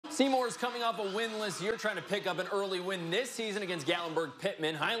Seymour is coming off a winless year, trying to pick up an early win this season against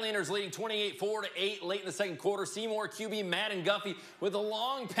Gatlinburg-Pittman. Highlanders leading 28-4 late in the second quarter. Seymour QB Madden Guffey with a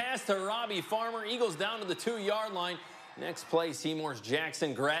long pass to Robbie Farmer. Eagles down to the 2-yard line. Next play, Seymour's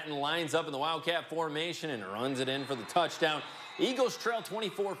Jackson Gratton lines up in the Wildcat formation and runs it in for the touchdown. Eagles trail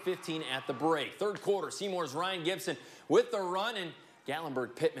 24-15 at the break. Third quarter, Seymour's Ryan Gibson with the run, and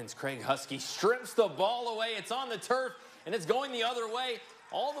Gatlinburg-Pittman's Craig Husky strips the ball away. It's on the turf, and it's going the other way,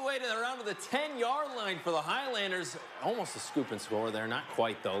 all the way to around to the 10-yard line for the Highlanders. Almost a scoop and score there, not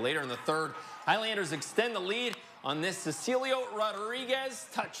quite though. Later in the third, Highlanders extend the lead on this Cecilio Rodriguez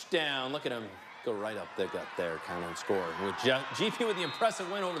touchdown. Look at him go right up the gut there, kind of score. With GP with the impressive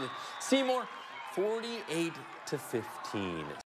win over the Seymour, 48-15.